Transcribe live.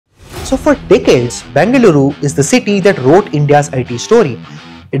So for decades, Bengaluru is the city that wrote India's IT story.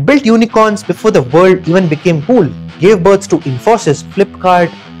 It built unicorns before the world even became cool, gave birth to Infosys, Flipkart,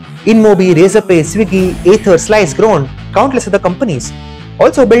 InMobi, Razorpay, Swiggy, Ather, Slice, Grown, countless other companies.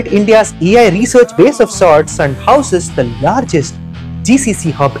 Also built India's AI research base of sorts and houses the largest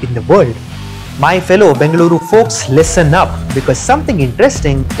GCC hub in the world. My fellow Bengaluru folks, listen up because something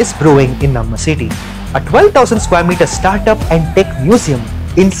interesting is brewing in our city. A 12,000 square meter startup and tech museum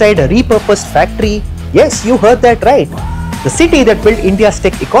inside a repurposed factory. Yes, you heard that right. The city that built India's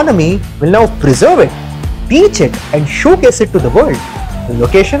tech economy will now preserve it, teach it and showcase it to the world. The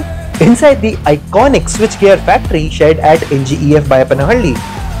location? Inside the iconic switchgear factory shed at NGEF Baiyappanahalli.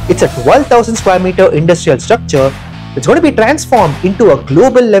 It's a 12,000 square meter industrial structure that's going to be transformed into a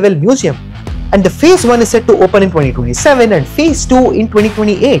global level museum. And the phase 1 is set to open in 2027 and phase 2 in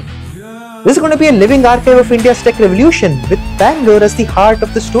 2028. This is going to be a living archive of India's tech revolution with Bangalore as the heart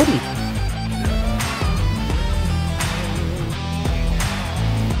of the story.